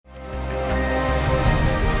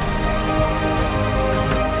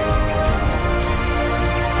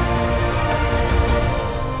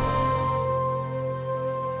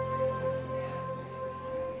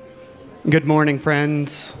Good morning,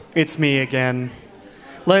 friends. It's me again.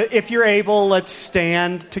 If you're able, let's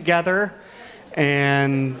stand together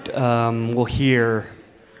and we'll hear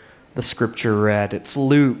the scripture read. It's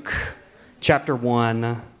Luke chapter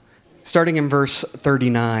 1, starting in verse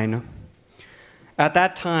 39. At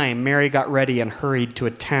that time, Mary got ready and hurried to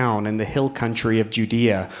a town in the hill country of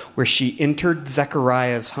Judea, where she entered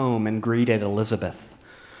Zechariah's home and greeted Elizabeth.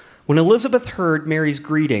 When Elizabeth heard Mary's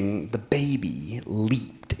greeting, the baby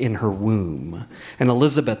leaped in her womb, and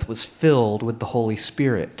Elizabeth was filled with the Holy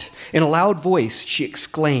Spirit. In a loud voice, she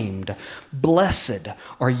exclaimed, "Blessed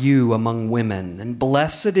are you among women, and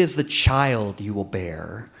blessed is the child you will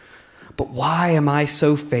bear. But why am I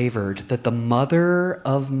so favored that the mother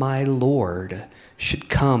of my Lord should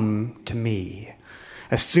come to me?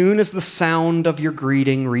 As soon as the sound of your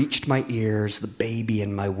greeting reached my ears, the baby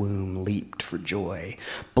in my womb leaped for joy.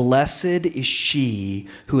 Blessed is she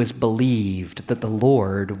who has believed that the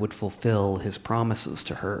Lord would fulfill his promises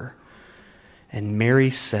to her." And Mary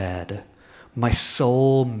said, "My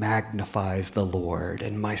soul magnifies the Lord,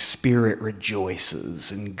 and my spirit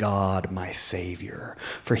rejoices in God my Savior,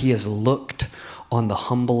 for he has looked on the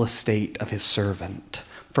humble estate of his servant.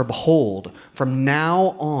 For behold, from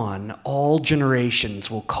now on all generations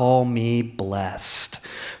will call me blessed.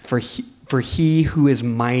 For he who is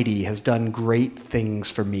mighty has done great things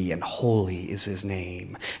for me, and holy is his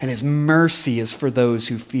name. And his mercy is for those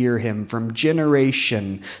who fear him from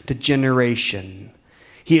generation to generation.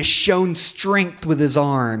 He has shown strength with his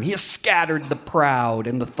arm. He has scattered the proud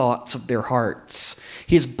in the thoughts of their hearts.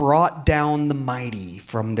 He has brought down the mighty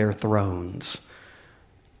from their thrones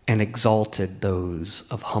and exalted those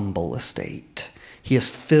of humble estate. He has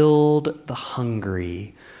filled the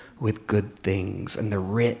hungry with good things, and the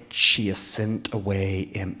rich he has sent away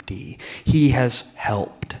empty. He has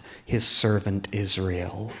helped his servant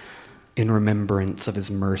Israel in remembrance of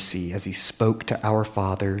his mercy, as he spoke to our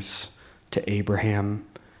fathers, to Abraham,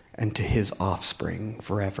 and to his offspring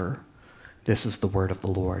forever." This is the word of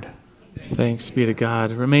the Lord. Thanks be to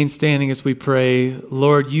God. Remain standing as we pray.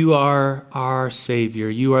 Lord, you are our Savior.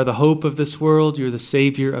 You are the hope of this world. You're the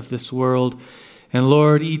Savior of this world. And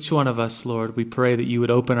Lord, each one of us, Lord, we pray that you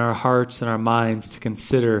would open our hearts and our minds to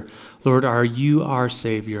consider, Lord, are you our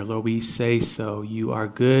Savior? Lord, we say so. You are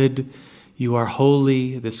good. You are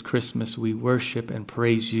holy. This Christmas we worship and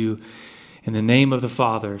praise you. In the name of the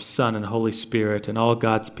Father, Son, and Holy Spirit, and all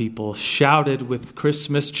God's people shouted with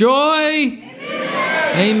Christmas joy. Amen.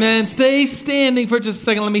 Amen. Stay standing for just a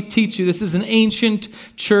second. Let me teach you. This is an ancient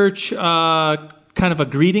church kind of a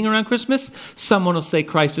greeting around Christmas. Someone will say,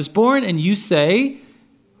 "Christ is born," and you say,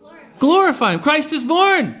 "Glorify him." Christ is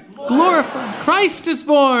born. Glorify him. Christ is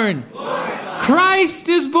born. Christ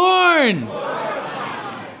is born.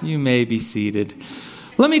 You may be seated.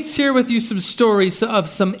 Let me share with you some stories of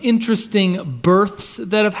some interesting births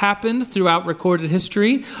that have happened throughout recorded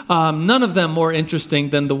history. None of them more interesting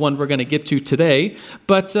than the one we're going to get to today.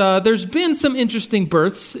 But there's been some interesting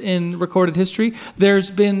births in recorded history.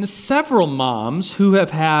 There's been several moms who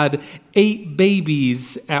have had 8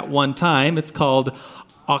 babies at one time. It's called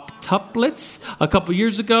octuplets. A couple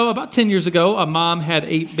years ago, about 10 years ago, a mom had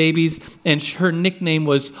 8 babies, and her nickname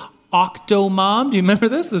was Octomom. Do you remember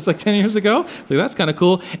this? It was like 10 years ago. So that's kind of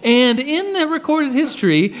cool. And in the recorded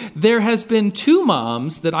history, there has been 2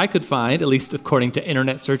 moms that I could find, at least according to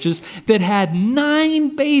internet searches, that had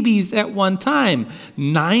 9 babies at one time.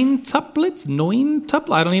 9 tuplets?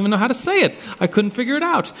 I don't even know how to say it. I couldn't figure it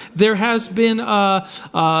out. There has been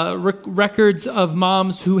records of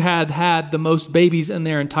moms who had the most babies in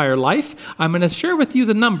their entire life. I'm going to share with you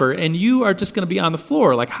the number, and you are just going to be on the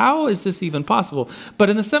floor. Like, how is this even possible? But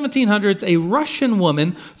in the 1700s, a Russian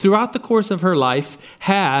woman, throughout the course of her life,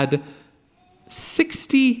 had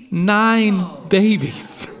 69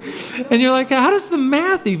 babies. And you're like, how does the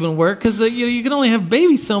math even work? Because you can only have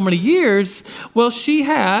babies so many years. Well, she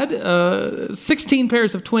had 16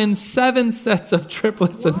 pairs of twins, 7 sets of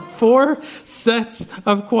triplets, and 4 sets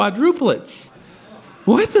of quadruplets.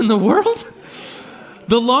 What in the world?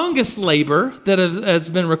 The longest labor that has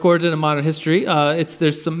been recorded in modern history,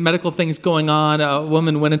 there's some medical things going on. A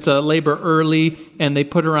woman went into labor early, and they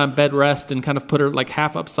put her on bed rest and kind of put her like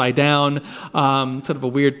half upside down. Sort of a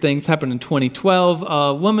weird thing happened in 2012.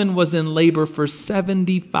 A woman was in labor for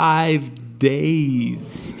 75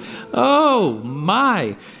 days. Oh,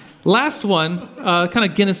 my. Last one, kind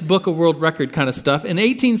of Guinness Book of World Record kind of stuff. In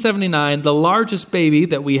 1879, the largest baby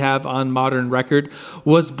that we have on modern record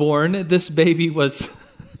was born. This baby was...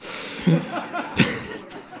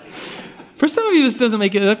 For some of you, this doesn't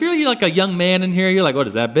make it... If you're like a young man in here, you're like, what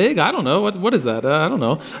is that, big? I don't know. What is that? I don't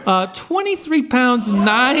know. 23 pounds,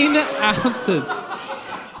 9 ounces.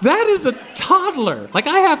 That is a toddler. Like,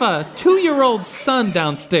 I have a 2-year-old son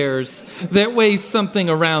downstairs that weighs something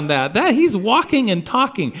around that. He's walking and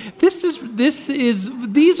talking.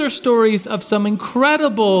 These are stories of some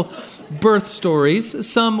incredible birth stories,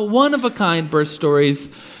 some one-of-a-kind birth stories,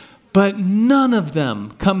 but none of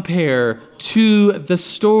them compare to the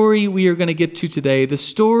story we are going to get to today, the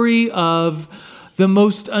story of the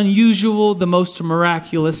most unusual, the most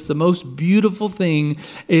miraculous, the most beautiful thing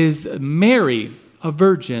is Mary, a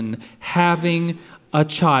virgin, having a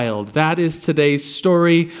child. That is today's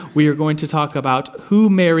story. We are going to talk about who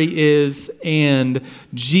Mary is and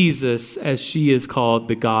Jesus, as she is called,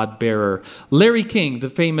 the God-bearer. Larry King, the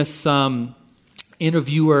famous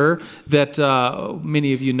interviewer that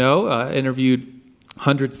many of you know, interviewed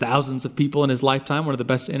hundreds, thousands of people in his lifetime, one of the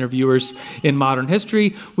best interviewers in modern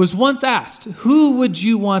history, was once asked, who would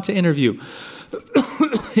you want to interview?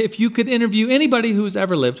 If you could interview anybody who's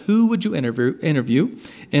ever lived, who would you interview?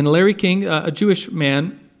 And Larry King, a Jewish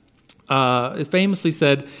man, famously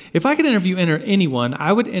said, if I could interview anyone,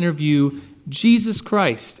 I would interview Jesus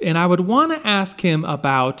Christ. And I would want to ask him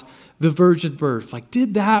about the virgin birth. Like,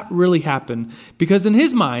 did that really happen? Because in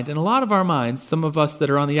his mind, and a lot of our minds, some of us that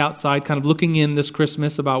are on the outside kind of looking in this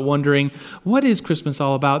Christmas about wondering, what is Christmas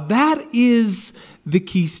all about? That is the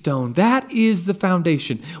keystone. That is the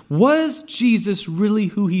foundation. Was Jesus really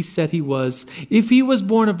who he said he was? If he was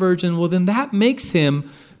born a virgin, well, then that makes him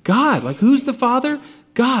God. Like, who's the Father?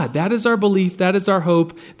 God. That is our belief. That is our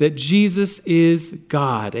hope, that Jesus is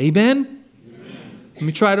God. Amen? Let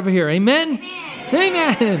me try it over here. Amen?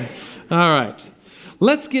 Amen. All right.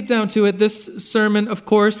 Let's get down to it. This sermon, of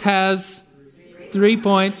course, has 3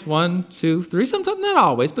 points. 1, 2, 3. Sometimes not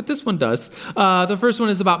always, but this one does. The first one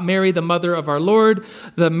is about Mary, the mother of our Lord.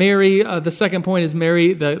 The second point is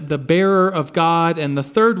Mary, the bearer of God. And the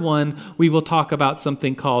third one, we will talk about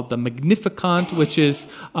something called the Magnificat, which is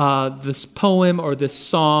this poem or this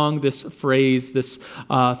song, this phrase, this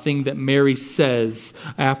thing that Mary says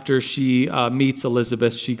after she meets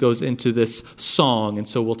Elizabeth. She goes into this song, and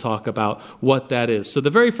so we'll talk about what that is. So the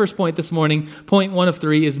very first point this morning, point 1 of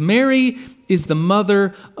 3, is Mary is the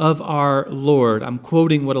mother of our Lord. I'm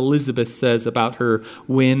quoting what Elizabeth says about her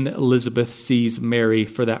when Elizabeth sees Mary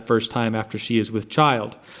for that first time after she is with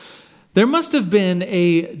child. There must have been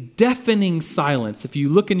a deafening silence. If you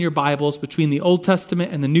look in your Bibles between the Old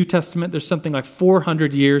Testament and the New Testament, there's something like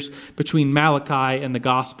 400 years between Malachi and the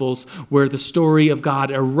Gospels where the story of God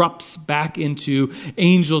erupts back into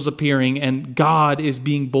angels appearing and God is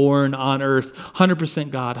being born on earth,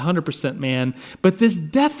 100% God, 100% man. But this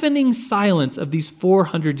deafening silence of these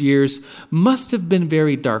 400 years must have been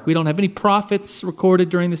very dark. We don't have any prophets recorded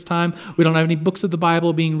during this time. We don't have any books of the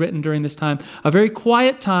Bible being written during this time. A very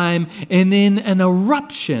quiet time, and then an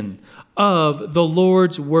eruption of the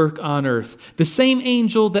Lord's work on earth. The same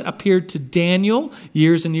angel that appeared to Daniel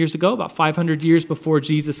years and years ago, about 500 years before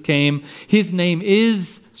Jesus came, his name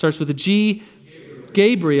starts with a G,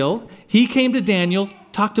 Gabriel. He came to Daniel,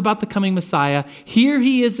 talked about the coming Messiah. Here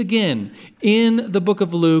he is again in the book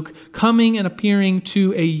of Luke, coming and appearing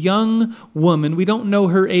to a young woman. We don't know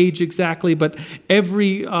her age exactly, but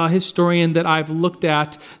every historian that I've looked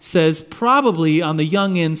at says probably on the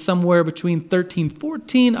young end, somewhere between 13,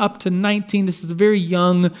 14 up to 19. This is a very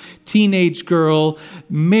young teenage girl.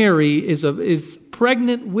 Mary is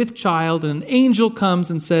pregnant with child, and an angel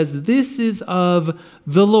comes and says, "This is of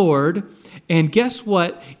the Lord." And guess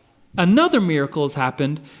what? Another miracle has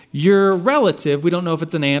happened. Your relative, we don't know if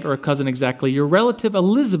it's an aunt or a cousin exactly, your relative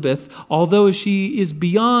Elizabeth, although she is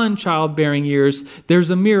beyond childbearing years, there's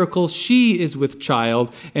a miracle. She is with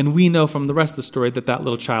child, and we know from the rest of the story that that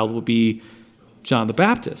little child will be John the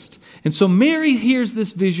Baptist. And so Mary hears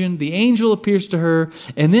this vision, the angel appears to her,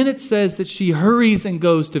 and then it says that she hurries and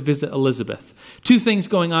goes to visit Elizabeth. Two things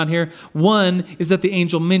going on here. One is that the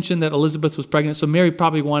angel mentioned that Elizabeth was pregnant, so Mary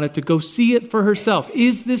probably wanted to go see it for herself.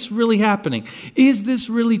 Is this really happening? Is this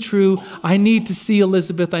really true? I need to see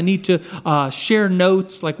Elizabeth. I need to share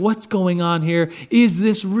notes, like what's going on here? Is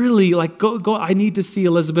this really, like, go? I need to see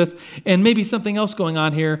Elizabeth. And maybe something else going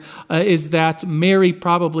on here is that Mary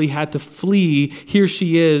probably had to flee. Here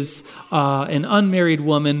she is, an unmarried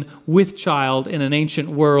woman with child in an ancient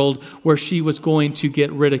world where she was going to get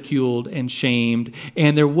ridiculed and shamed.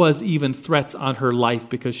 And there was even threats on her life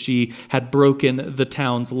because she had broken the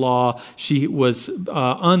town's law. She was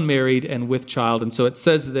unmarried and with child. And so it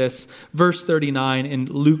says this, verse 39 in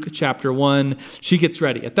Luke chapter 1, she gets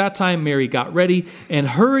ready. At that time, Mary got ready and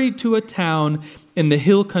hurried to a town in the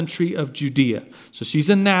hill country of Judea. So she's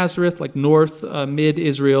in Nazareth, like north,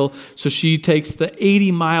 mid-Israel. So she takes the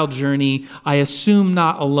 80-mile journey, I assume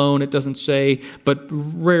not alone, it doesn't say, but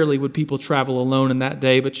rarely would people travel alone in that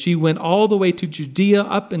day. But she went all the way to Judea,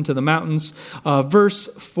 up into the mountains. Verse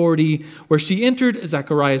 40, where she entered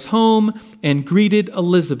Zechariah's home and greeted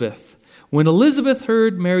Elizabeth. When Elizabeth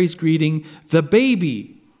heard Mary's greeting, the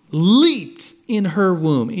baby leaped in her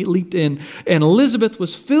womb. It leaped in, and Elizabeth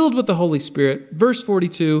was filled with the Holy Spirit. Verse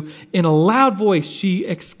 42, in a loud voice she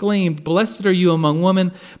exclaimed, "Blessed are you among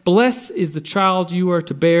women, blessed is the child you are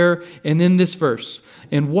to bear." And then this verse,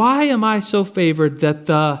 "And why am I so favored that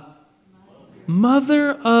the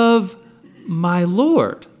mother of my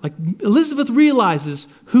Lord," like Elizabeth realizes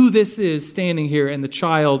who this is standing here and the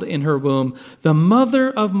child in her womb, "the mother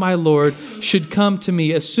of my Lord should come to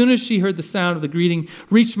me. As soon as she heard the sound of the greeting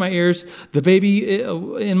reached my ears, the baby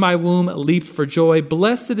in my womb leaped for joy.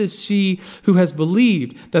 Blessed is she who has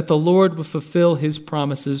believed that the Lord will fulfill his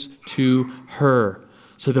promises to her."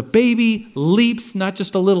 So the baby leaps, not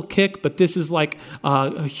just a little kick, but this is like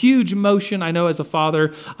a huge motion. I know as a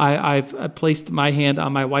father, I've placed my hand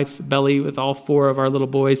on my wife's belly with all four of our little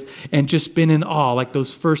boys and just been in awe, like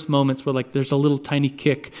those first moments where like there's a little tiny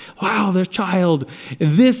kick. Wow, their child.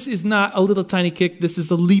 This is not a little tiny kick. This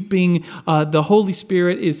is a leaping. The Holy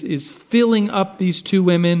Spirit is filling up these two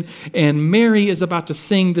women, and Mary is about to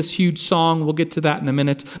sing this huge song. We'll get to that in a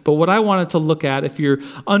minute. But what I wanted to look at, if you're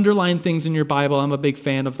underlying things in your Bible, I'm a big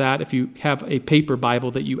fan of that. If you have a paper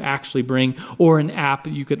Bible that you actually bring or an app,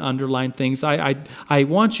 you can underline things. I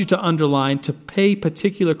want you to underline, to pay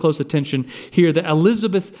particular close attention here, that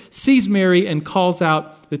Elizabeth sees Mary and calls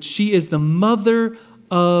out that she is the mother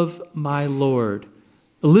of my Lord.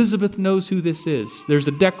 Elizabeth knows who this is. There's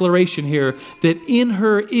a declaration here that in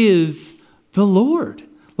her is the Lord.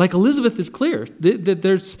 Like Elizabeth is clear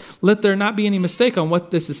that let there not be any mistake on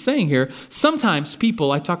what this is saying here. Sometimes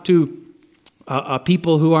people, I talk to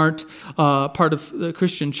people who aren't part of the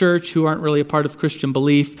Christian church, who aren't really a part of Christian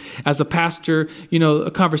belief. As a pastor,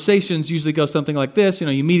 conversations usually go something like this.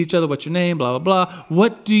 You meet each other, what's your name, blah, blah, blah.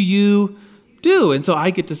 What do you do? And so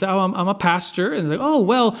I get to say, I'm a pastor. And they're like, oh,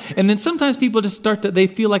 well. And then sometimes people just they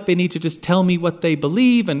feel like they need to just tell me what they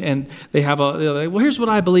believe. And they have they're like, well, here's what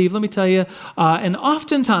I believe. Let me tell you. And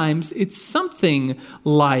oftentimes it's something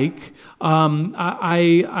like,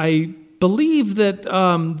 I believe that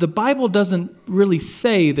the Bible doesn't really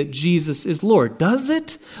say that Jesus is Lord, does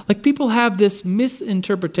it? Like people have this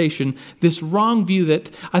misinterpretation, this wrong view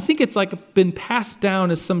that I think it's like been passed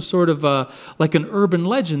down as some sort of like an urban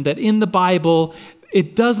legend, that in the Bible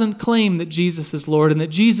it doesn't claim that Jesus is Lord and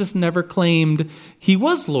that Jesus never claimed he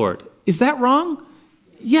was Lord. Is that wrong?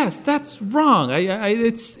 Yes, that's wrong.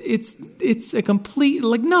 It's a complete,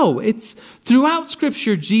 no, it's throughout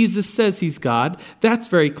Scripture, Jesus says he's God. That's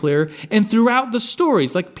very clear. And throughout the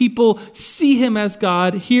stories, like people see him as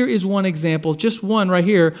God. Here is one example, just one right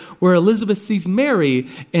here, where Elizabeth sees Mary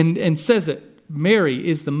and says it. Mary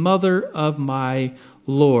is the mother of my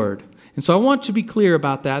Lord. And so I want to be clear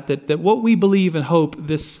about that what we believe and hope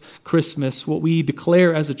this Christmas, what we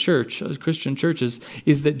declare as a church, as Christian churches,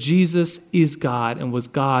 is that Jesus is God and was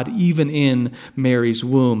God even in Mary's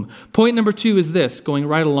womb. Point number 2 is this, going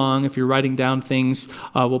right along. If you're writing down things,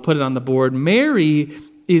 we'll put it on the board. Mary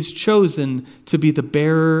is chosen to be the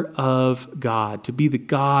bearer of God, to be the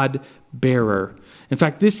God bearer. In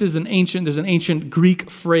fact, there's an ancient Greek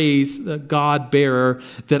phrase, the God bearer,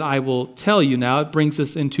 that I will tell you now. It brings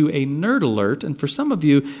us into a nerd alert. And for some of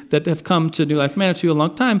you that have come to New Life Manitou a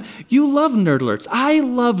long time, you love nerd alerts. I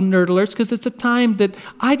love nerd alerts because it's a time that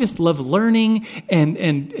I just love learning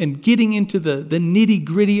and getting into the nitty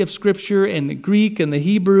gritty of Scripture and the Greek and the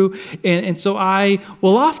Hebrew. And so I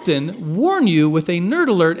will often warn you with a nerd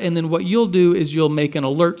alert, and then what you'll do is you'll make an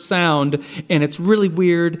alert sound, and it's really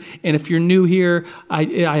weird. And if you're new here,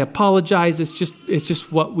 I apologize. It's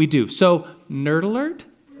just what we do. So, nerd alert?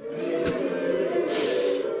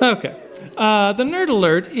 Okay. The nerd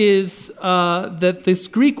alert is that this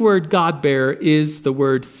Greek word God bearer is the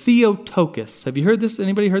word Theotokos. Have you heard this?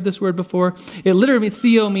 Anybody heard this word before? It literally,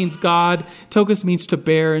 Theo means God, Tokos means to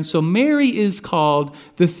bear. And so Mary is called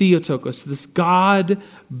the Theotokos, this God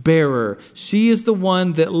bearer. She is the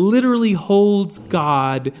one that literally holds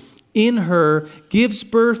God in her, gives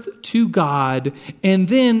birth to God, and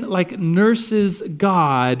then nurses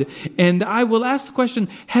God. And I will ask the question,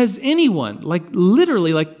 has anyone,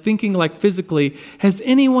 literally, thinking physically, has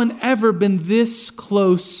anyone ever been this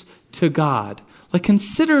close to God?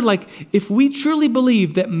 Consider, if we truly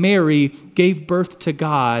believe that Mary gave birth to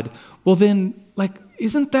God, well then,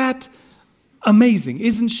 isn't that Amazing.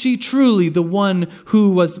 Isn't she truly the one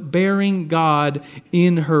who was bearing God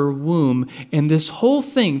in her womb? And this whole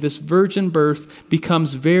thing, this virgin birth,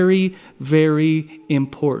 becomes very, very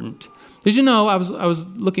important. Did you know, I was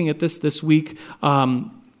looking at this week,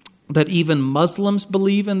 that even Muslims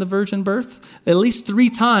believe in the virgin birth? At least 3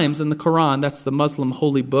 times in the Quran, that's the Muslim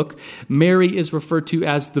holy book, Mary is referred to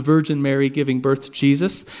as the Virgin Mary giving birth to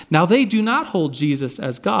Jesus. Now, they do not hold Jesus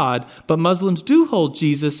as God, but Muslims do hold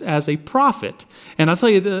Jesus as a prophet. And I'll tell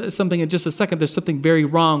you something in just a second. There's something very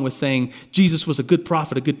wrong with saying Jesus was a good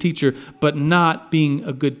prophet, a good teacher, but not being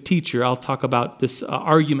a good teacher. I'll talk about this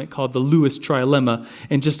argument called the Lewis trilemma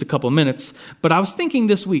in just a couple minutes. But I was thinking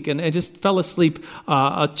this week, and I just fell asleep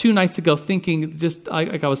 2 nights ago thinking,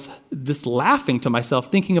 I was just laughing to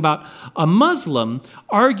myself, thinking about a Muslim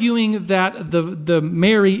arguing that the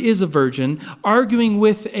Mary is a virgin, arguing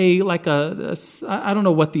with I don't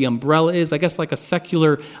know what the umbrella is, I guess like a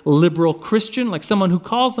secular liberal Christian, like someone who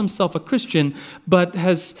calls themselves a Christian, but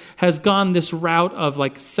has gone this route of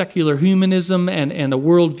like secular humanism and a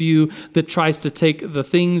worldview that tries to take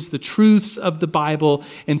the truths of the Bible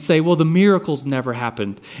and say, well, the miracles never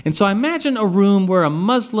happened. And so I imagine a room where a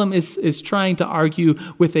Muslim is trying to argue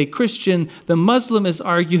with a Christian. The Muslim is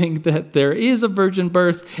arguing that there is a virgin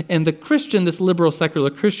birth, and the Christian, this liberal secular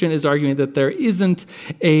Christian, is arguing that there isn't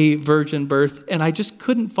a virgin birth. And I just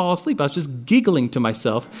couldn't fall asleep. I was just giggling to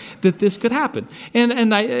myself that this could happen.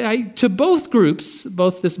 And I to both groups,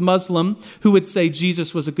 both this Muslim who would say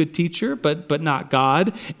Jesus was a good teacher, but not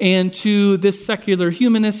God, and to this secular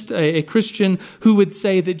humanist, a Christian who would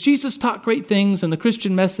say that Jesus taught great things and the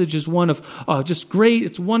Christian message is one of just great,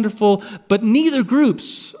 it's wonderful, but neither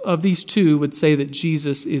groups of these two would say that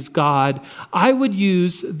Jesus is God. I would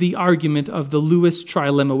use the argument of the Lewis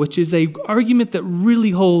trilemma, which is an argument that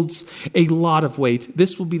really holds a lot of weight.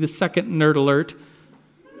 This will be the second nerd alert.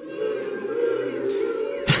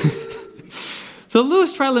 The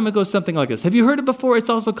Lewis trilemma goes something like this. Have you heard it before? It's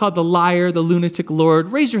also called the liar, the lunatic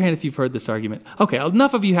Lord. Raise your hand if you've heard this argument. Okay,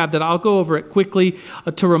 enough of you have that. I'll go over it quickly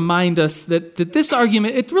to remind us that this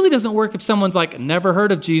argument, it really doesn't work if someone's like, never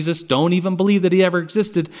heard of Jesus, don't even believe that he ever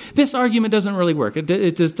existed. This argument doesn't really work.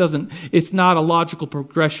 It just doesn't, it's not a logical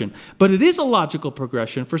progression. But it is a logical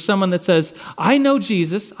progression for someone that says, I know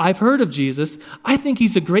Jesus, I've heard of Jesus, I think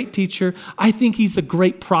he's a great teacher, I think he's a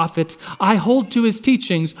great prophet, I hold to his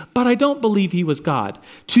teachings, but I don't believe he was God.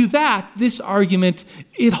 To that, this argument,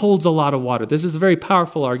 it holds a lot of water. This is a very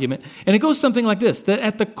powerful argument. And it goes something like this, that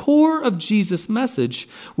at the core of Jesus' message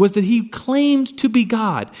was that he claimed to be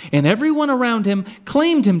God. And everyone around him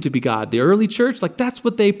claimed him to be God. The early church, like that's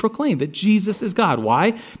what they proclaimed, that Jesus is God.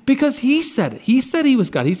 Why? Because he said it. He said he was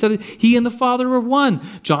God. He said it, he and the Father were one.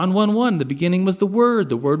 John 1:1, the beginning was the Word.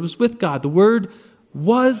 The Word was with God. The Word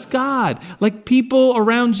was God. Like people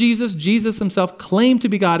around Jesus, Jesus himself claimed to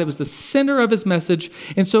be God. It was the center of his message.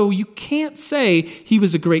 And so you can't say he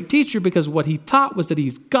was a great teacher because what he taught was that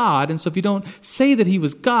he's God. And so if you don't say that he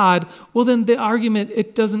was God, well, then the argument,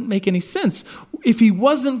 it doesn't make any sense. If he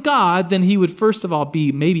wasn't God, then he would first of all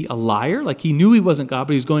be maybe a liar. Like he knew he wasn't God,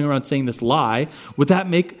 but he was going around saying this lie.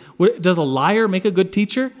 Does a liar make a good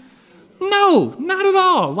teacher? No, not at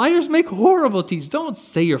all. Liars make horrible teachers. Don't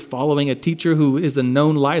say you're following a teacher who is a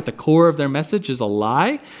known lie. At the core of their message is a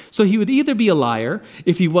lie. So he would either be a liar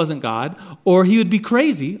if he wasn't God, or he would be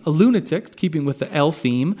crazy, a lunatic, keeping with the L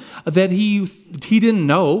theme, that he didn't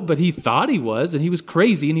know, but he thought he was, and he was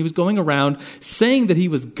crazy, and he was going around saying that he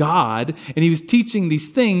was God, and he was teaching these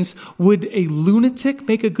things. Would a lunatic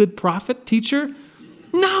make a good prophet, teacher?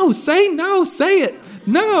 No, say it.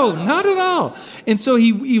 No, not at all. And so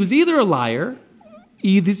he was either a liar,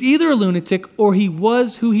 he's either a lunatic, or he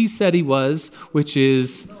was who he said he was, which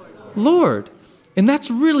is Lord. And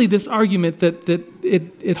that's really this argument that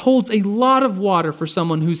it holds a lot of water for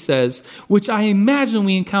someone who says, which I imagine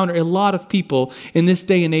we encounter a lot of people in this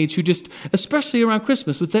day and age who just, especially around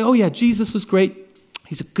Christmas, would say, oh yeah, Jesus was great.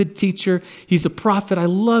 He's a good teacher. He's a prophet. I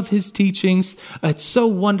love his teachings. It's so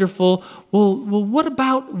wonderful. Well, what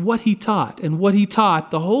about what he taught? And what he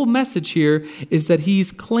taught, the whole message here is that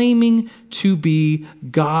he's claiming to be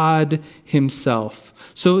God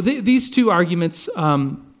himself. So these two arguments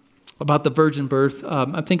about the virgin birth,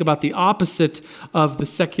 I think about the opposite of the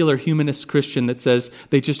secular humanist Christian that says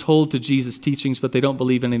they just hold to Jesus' teachings, but they don't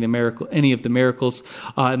believe in any of the miracles,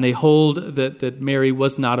 and they hold that Mary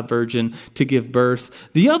was not a virgin to give birth.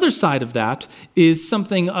 The other side of that is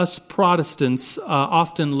something us Protestants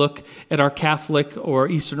often look at our Catholic or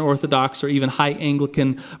Eastern Orthodox or even High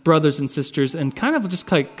Anglican brothers and sisters and kind of just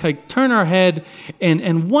turn our head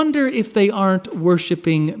and wonder if they aren't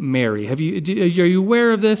worshiping Mary. Are you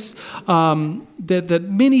aware of this? that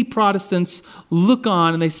many Protestants look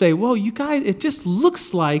on and they say, well, you guys, it just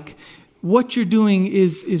looks like what you're doing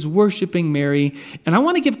is worshiping Mary. And I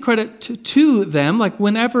want to give credit to them. Like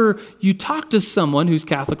whenever you talk to someone who's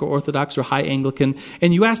Catholic or Orthodox or High Anglican,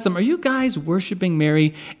 and you ask them, are you guys worshiping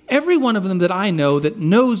Mary? Every one of them that I know that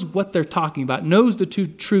knows what they're talking about, knows the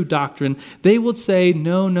true doctrine, they will say,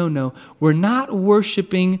 no. We're not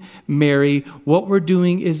worshiping Mary. What we're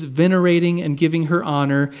doing is venerating and giving her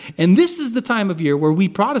honor. And this is the time of year where we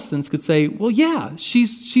Protestants could say, well, yeah,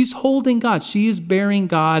 she's holding God. She is bearing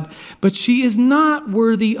God, but she is not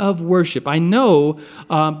worthy of worship. I know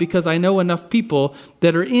because I know enough people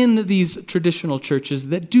that are in these traditional churches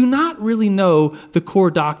that do not really know the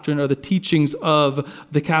core doctrine or the teachings of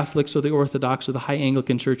the Catholics or the Orthodox or the High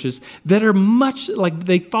Anglican churches, that are much like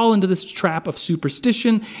they fall into this trap of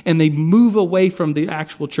superstition and they move away from the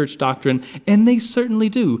actual church doctrine, and they certainly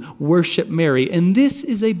do worship Mary. And this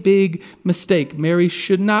is a big mistake. Mary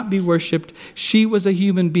should not be worshiped. She was a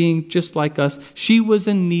human being just like us. She was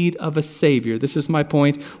in need of a Savior. This is my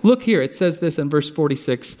point. Look here, it says this in verse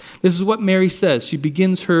 46. This is what Mary says. She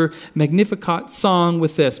begins her Magnificat song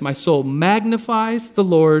with this: my soul magnifies the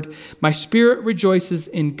Lord, my spirit rejoices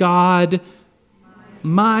in God,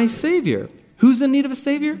 my Savior. Who's in need of a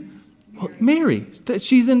Savior? Well, Mary.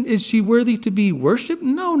 Is she worthy to be worshipped?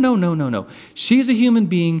 No. She's a human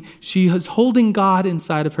being. She is holding God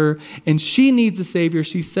inside of her, and she needs a Savior.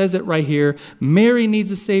 She says it right here. Mary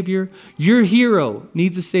needs a Savior. Your hero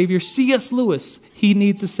needs a Savior. C.S. Lewis, he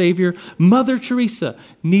needs a Savior. Mother Teresa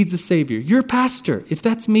needs a Savior. Your pastor, if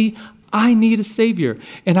that's me, I need a Savior.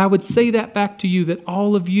 And I would say that back to you, that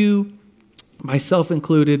all of you, myself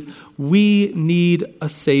included, we need a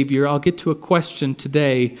Savior. I'll get to a question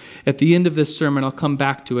today. At the end of this sermon, I'll come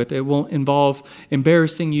back to it. It won't involve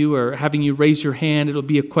embarrassing you or having you raise your hand. It'll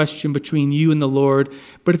be a question between you and the Lord.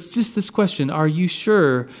 But it's just this question: are you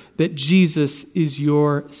sure that Jesus is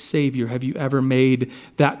your Savior? Have you ever made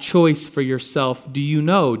that choice for yourself? Do you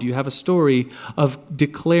know? Do you have a story of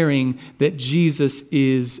declaring that Jesus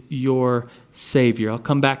is your Savior? I'll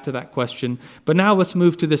come back to that question. But now let's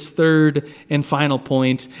move to this third and final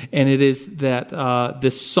point, and it is that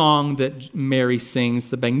this song that Mary sings,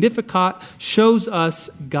 the Magnificat, shows us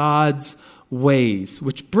God's ways,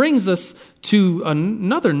 which brings us to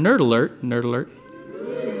another nerd alert.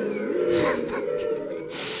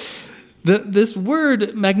 This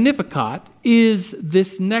word Magnificat is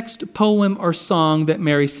this next poem or song that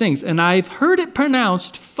Mary sings. And I've heard it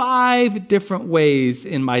pronounced 5 different ways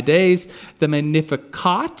in my days: the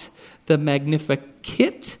Magnificat, the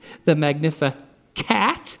Magnificat, the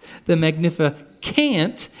Magnificat, the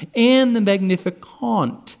Magnificant, and the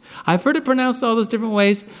Magnificant. I've heard it pronounced all those different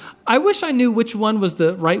ways. I wish I knew which one was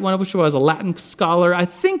the right one. I wish I was a Latin scholar. I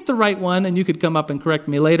think the right one, and you could come up and correct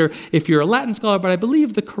me later if you're a Latin scholar, but I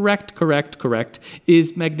believe the correct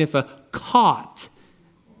is Magnificat.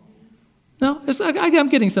 No, I'm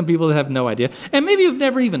getting some people that have no idea. And maybe you've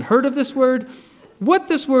never even heard of this word. What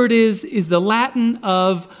this word is the Latin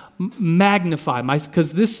of magnify.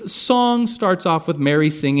 Because this song starts off with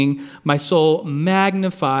Mary singing, my soul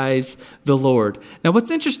magnifies the Lord. Now,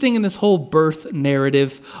 what's interesting in this whole birth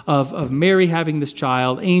narrative of Mary having this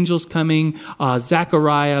child, angels coming,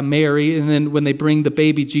 Zechariah, Mary, and then when they bring the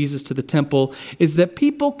baby Jesus to the temple, is that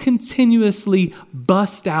people continuously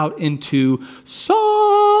bust out into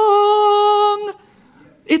song.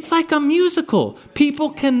 It's like a musical. People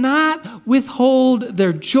cannot withhold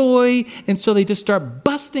their joy, and so they just start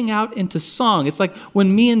busting out into song. It's like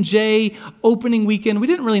when me and Jay, opening weekend, we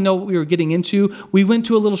didn't really know what we were getting into. We went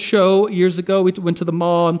to a little show years ago. We went to the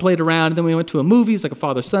mall and played around, and then we went to a movie. It's like a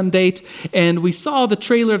father-son date, and we saw the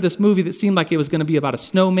trailer of this movie that seemed like it was going to be about a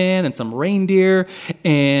snowman and some reindeer,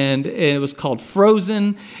 and it was called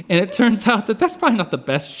Frozen, and it turns out that that's probably not the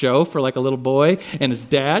best show for like a little boy and his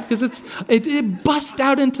dad, because it busts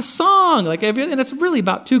out into song, and it's really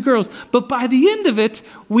about 2 girls. But by the end of it,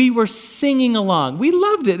 we were singing along. We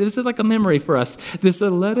loved it. It was like a memory for us. This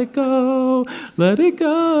let it go, let it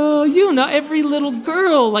go. Every little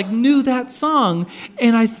girl knew that song.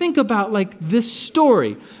 And I think about this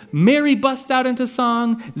story. Mary busts out into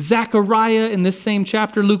song. Zechariah in this same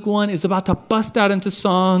chapter, Luke 1, is about to bust out into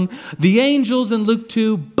song. The angels in Luke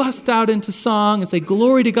 2 bust out into song and say,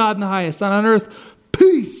 glory to God in the highest, and on earth,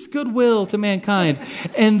 peace, goodwill to mankind.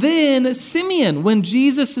 And then Simeon, when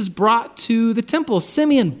Jesus is brought to the temple,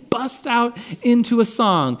 Simeon busts out into a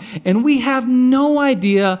song. And we have no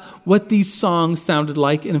idea what these songs sounded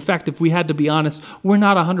like. And in fact, if we had to be honest, we're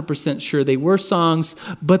not 100% sure they were songs,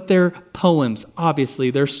 but they're poems, obviously.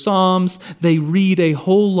 They're psalms. They read a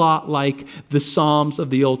whole lot like the Psalms of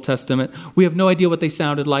the Old Testament. We have no idea what they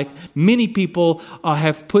sounded like. Many people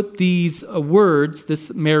have put these words,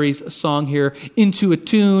 this Mary's song here, into a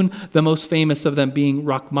tune, the most famous of them being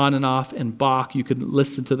Rachmaninoff and Bach. You could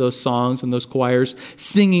listen to those songs and those choirs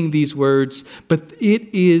singing these words, but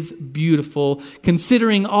it is beautiful.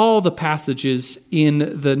 Considering all the passages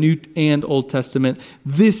in the New and Old Testament,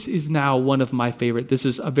 this is now one of my favorite. This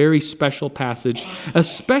is a very special passage,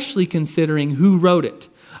 especially considering who wrote it,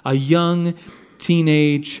 a young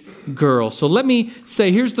teenage girl. So let me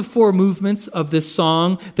say, here's the 4 movements of this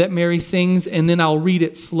song that Mary sings, and then I'll read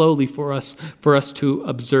it slowly for us to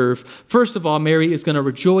observe. First of all, Mary is going to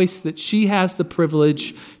rejoice that she has the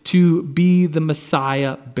privilege to be the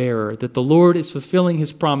Messiah bearer, that the Lord is fulfilling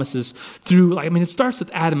his promises through, it starts with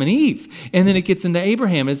Adam and Eve, and then it gets into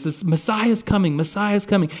Abraham. It's this Messiah is coming.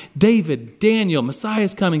 David, Daniel, Messiah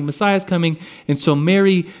is coming. And so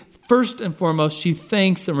Mary, first and foremost, she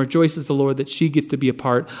thanks and rejoices the Lord that she gets to be a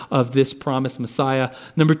part of this promised Messiah.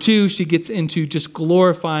 Number 2, she gets into just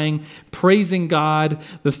glorifying, praising God.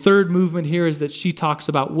 The third movement here is that she talks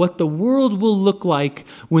about what the world will look like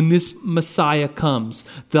when this Messiah comes.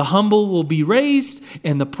 The humble will be raised,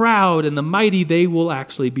 and the proud and the mighty, they will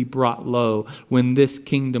actually be brought low when this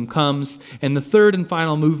kingdom comes. And the third and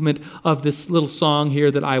final movement of this little song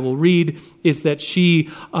here that I will read is that she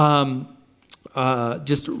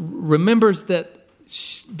just remembers that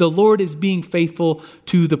the Lord is being faithful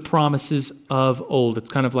to the promises of old. It's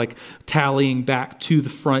kind of like tallying back to the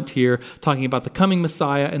front here, talking about the coming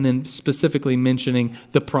Messiah, and then specifically mentioning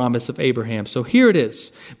the promise of Abraham. So here it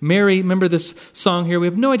is. Mary, remember this song here? We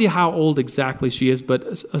have no idea how old exactly she is, but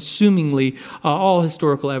assumingly all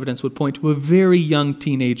historical evidence would point to a very young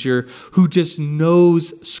teenager who just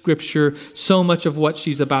knows Scripture. So much of what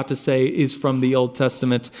she's about to say is from the Old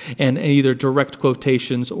Testament and either direct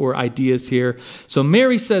quotations or ideas here. So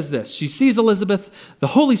Mary says this. She sees Elizabeth. The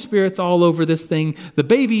Holy Spirit's all over this thing. The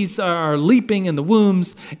babies are leaping in the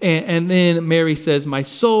wombs. And then Mary says, "My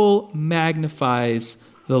soul magnifies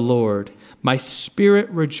the Lord. My spirit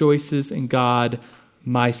rejoices in God,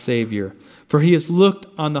 my Savior. For he has looked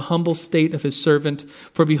on the humble state of his servant.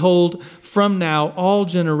 For behold, from now all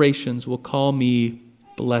generations will call me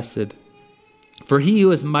blessed. For he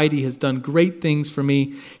who is mighty has done great things for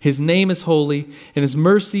me. His name is holy, and his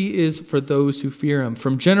mercy is for those who fear him.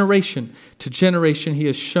 From generation to generation, he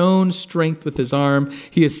has shown strength with his arm.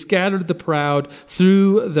 He has scattered the proud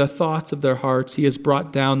through the thoughts of their hearts. He has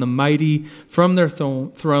brought down the mighty from their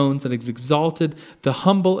thrones and has exalted the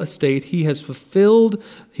humble estate. He has filled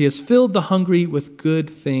the hungry with good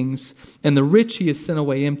things, and the rich he has sent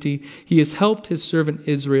away empty. He has helped his servant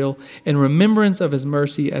Israel in remembrance of his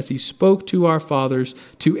mercy as he spoke to our fathers,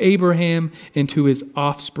 to Abraham, and to his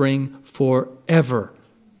offspring forever."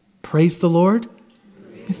 Praise the Lord.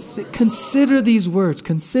 Consider these words.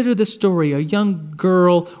 Consider this story. A young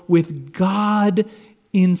girl with God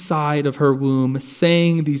inside of her womb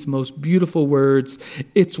saying these most beautiful words.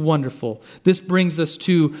 It's wonderful. This brings us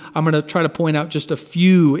to, I'm going to try to point out just a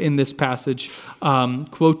few in this passage,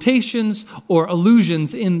 quotations or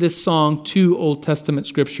allusions in this song to Old Testament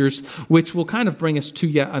scriptures, which will kind of bring us to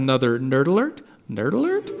yet another nerd alert. Nerd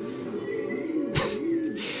alert?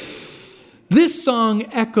 This song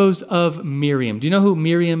echoes of Miriam. Do you know who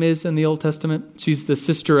Miriam is in the Old Testament? She's the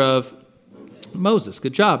sister of Moses.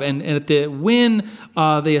 Good job. And when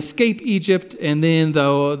they escape Egypt, and then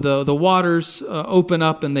the waters open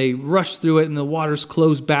up and they rush through it, and the waters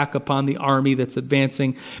close back upon the army that's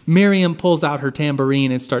advancing, Miriam pulls out her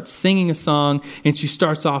tambourine and starts singing a song, and she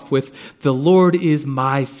starts off with, "The Lord is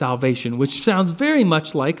my salvation," which sounds very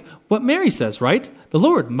much like what Mary says, right? The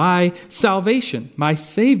Lord, my salvation, my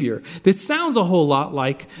Savior. That sounds a whole lot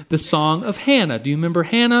like the song of Hannah. Do you remember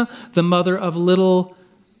Hannah, the mother of little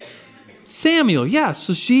Samuel? Yeah,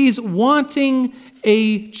 so she's wanting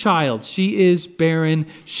a child. She is barren.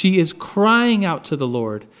 She is crying out to the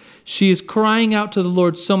Lord. She is crying out to the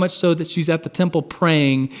Lord so much so that she's at the temple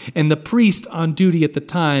praying, and the priest on duty at the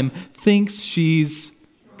time thinks she's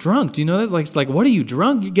drunk. Do you know that? It's like, "What are you,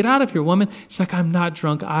 drunk? You get out of here, woman." She's like, "I'm not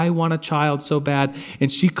drunk. I want a child so bad."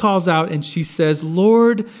 And she calls out and she says,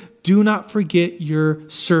 "Lord, do not forget your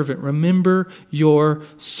servant. Remember your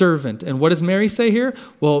servant. And what does Mary say here?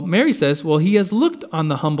 Well, Mary says, well, he has looked on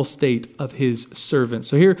the humble state of his servant.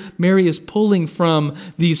 So here Mary is pulling from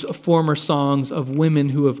these former songs of women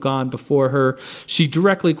who have gone before her. She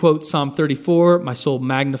directly quotes Psalm 34, my soul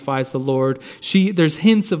magnifies the Lord. There's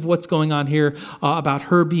hints of what's going on here about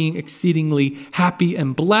her being exceedingly happy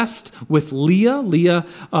and blessed with Leah. Leah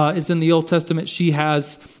is in the Old Testament. She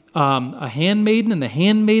has a handmaiden, and the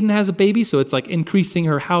handmaiden has a baby, so it's like increasing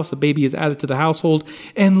her house. A baby is added to the household.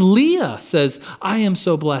 And Leah says, I am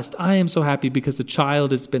so blessed. I am so happy because the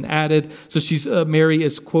child has been added. So Mary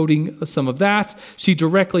is quoting some of that. She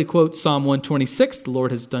directly quotes Psalm 126, the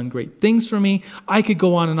Lord has done great things for me. I could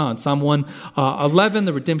go on and on. Psalm 111,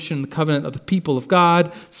 the redemption and the covenant of the people of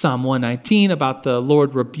God. Psalm 119, about the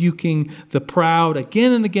Lord rebuking the proud.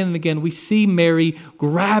 Again and again and again, we see Mary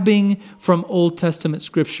grabbing from Old Testament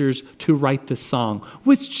scripture to write this song,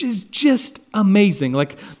 which is just amazing.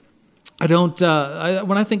 Like,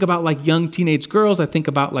 when I think about like young teenage girls, I think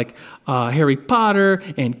about like Harry Potter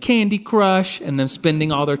and Candy Crush and them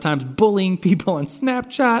spending all their time bullying people on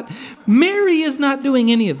Snapchat. Mary is not doing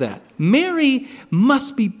any of that. Mary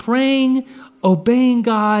must be praying, obeying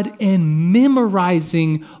God, and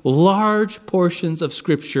memorizing large portions of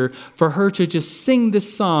Scripture for her to just sing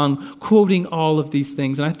this song, quoting all of these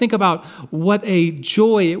things. And I think about what a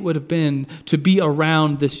joy it would have been to be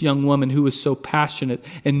around this young woman who was so passionate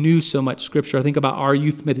and knew so much Scripture. I think about our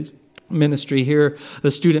youth ministry here,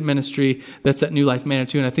 the student ministry that's at New Life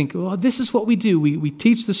Manitou, and I think, well, this is what we do. We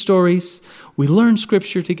teach the stories, we learn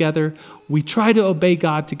Scripture together, we try to obey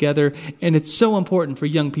God together, and it's so important for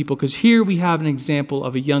young people because here we have an example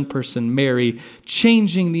of a young person, Mary,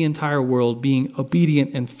 changing the entire world, being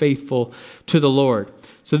obedient and faithful to the Lord.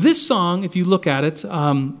 So this song, if you look at it,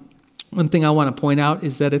 one thing I want to point out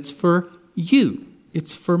is that it's for you.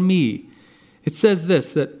 It's for me. It says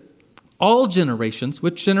this, that all generations,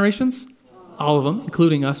 which generations? All of them,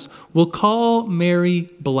 including us, will call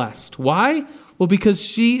Mary blessed. Why? Well, because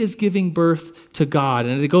she is giving birth to God.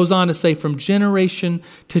 And it goes on to say, from generation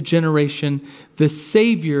to generation, the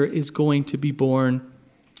Savior is going to be born.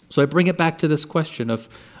 So I bring it back to this question of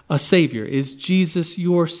a Savior. Is Jesus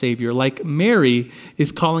your Savior? Like Mary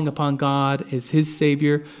is calling upon God as his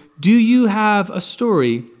Savior. Do you have a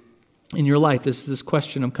story in your life? This is this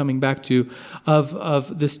question I'm coming back to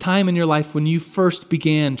of this time in your life when you first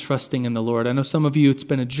began trusting in the Lord. I know some of you, it's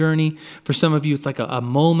been a journey. For some of you, it's like a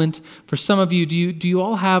moment. For some of you, do you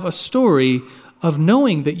all have a story of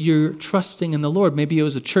knowing that you're trusting in the Lord? Maybe it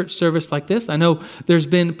was a church service like this. I know there's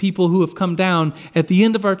been people who have come down at the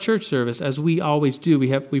end of our church service, as we always do.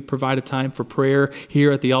 We provide a time for prayer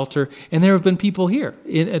here at the altar, and there have been people here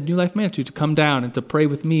at New Life Manitou to come down and to pray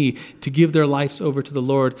with me, to give their lives over to the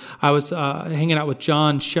Lord. I was hanging out with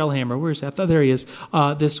John Shellhammer. Where's that? There he is.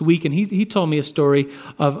 This week, and he told me a story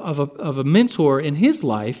of a mentor in his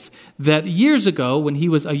life that years ago, when he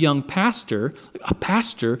was a young pastor,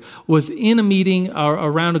 was in a meeting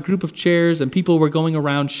around a group of chairs, and people were going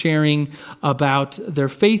around sharing about their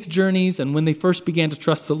faith journeys and when they first began to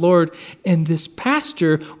trust the Lord. And this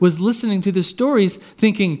pastor was listening to the stories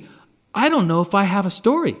thinking, I don't know if I have a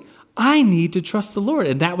story. I need to trust the Lord.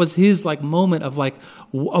 And that was his moment of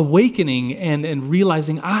awakening and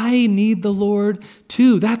realizing I need the Lord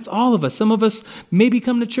too. That's all of us. Some of us maybe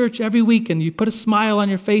come to church every week and you put a smile on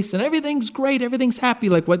your face and everything's great, everything's happy,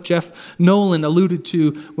 like what Jeff Nolan alluded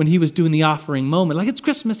to when he was doing the offering moment. Like, it's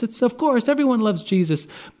Christmas, it's of course, everyone loves Jesus.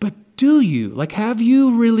 But do you? Have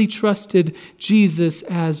you really trusted Jesus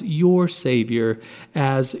as your Savior,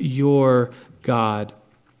 as your God?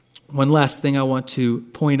 One last thing I want to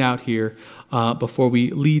point out here before we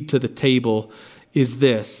lead to the table is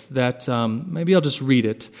this, that maybe I'll just read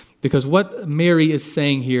it, because what Mary is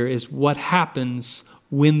saying here is what happens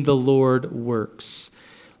when the Lord works.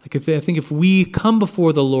 I think if we come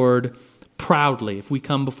before the Lord proudly, if we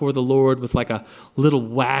come before the Lord with a little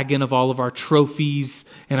wagon of all of our trophies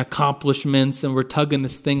and accomplishments, and we're tugging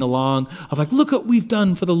this thing along of look what we've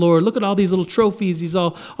done for the Lord. Look at all these little trophies,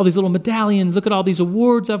 all these little medallions. Look at all these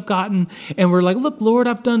awards I've gotten. And we're like, look, Lord,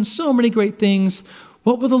 I've done so many great things.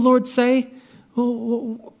 What will the Lord say?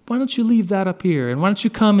 Well, why don't you leave that up here? And why don't you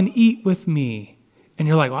come and eat with me? And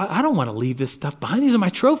you're like, well, I don't want to leave this stuff behind. These are my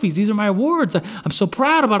trophies. These are my awards. I'm so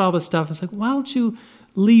proud about all this stuff. It's like, why don't you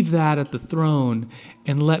leave that at the throne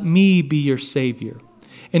and let me be your Savior?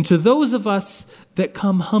 And to those of us that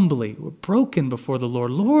come humbly, we're broken before the Lord.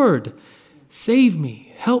 Lord, save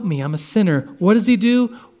me, help me, I'm a sinner. What does he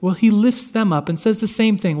do? Well, he lifts them up and says the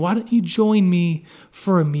same thing. Why don't you join me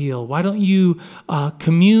for a meal? Why don't you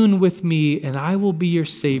commune with me, and I will be your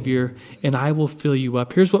Savior, and I will fill you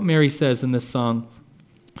up. Here's what Mary says in this song.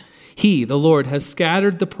 He, the Lord, has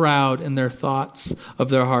scattered the proud in their thoughts of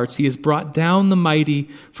their hearts. He has brought down the mighty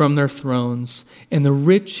from their thrones, and the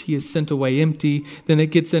rich he has sent away empty. Then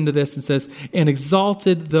it gets into this and says, and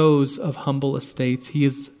exalted those of humble estates. He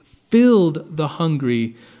has filled the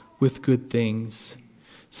hungry with good things.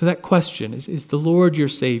 So that question is the Lord your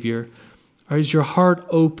Savior? Or is your heart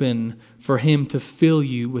open for him to fill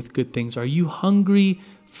you with good things? Are you hungry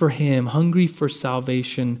for him, hungry for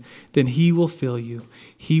salvation? Then he will fill you.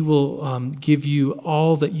 He will give you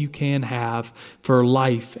all that you can have for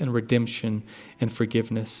life and redemption and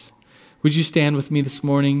forgiveness. Would you stand with me this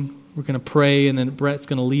morning? We're going to pray, and then Brett's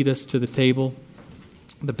going to lead us to the table.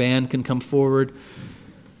 The band can come forward.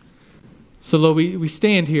 So, Lord, we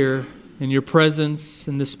stand here in your presence,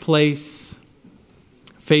 in this place,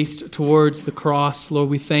 faced towards the cross. Lord,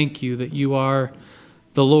 we thank you that you are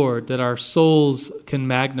the Lord, that our souls can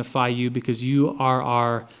magnify you because you are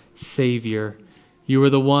our Savior. You are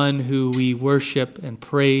the one who we worship and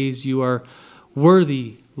praise. You are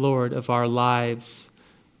worthy, Lord, of our lives.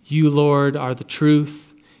 You, Lord, are the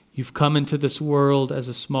truth. You've come into this world as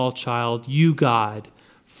a small child. You, God,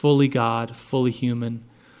 fully human.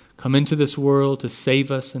 Come into this world to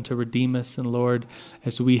save us and to redeem us. And Lord,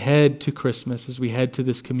 as we head to Christmas, as we head to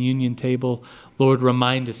this communion table, Lord,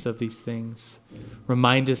 remind us of these things.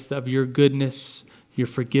 Remind us of your goodness, your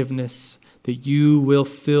forgiveness, that you will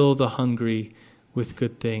fill the hungry with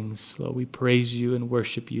good things. Lord, we praise you and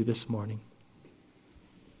worship you this morning.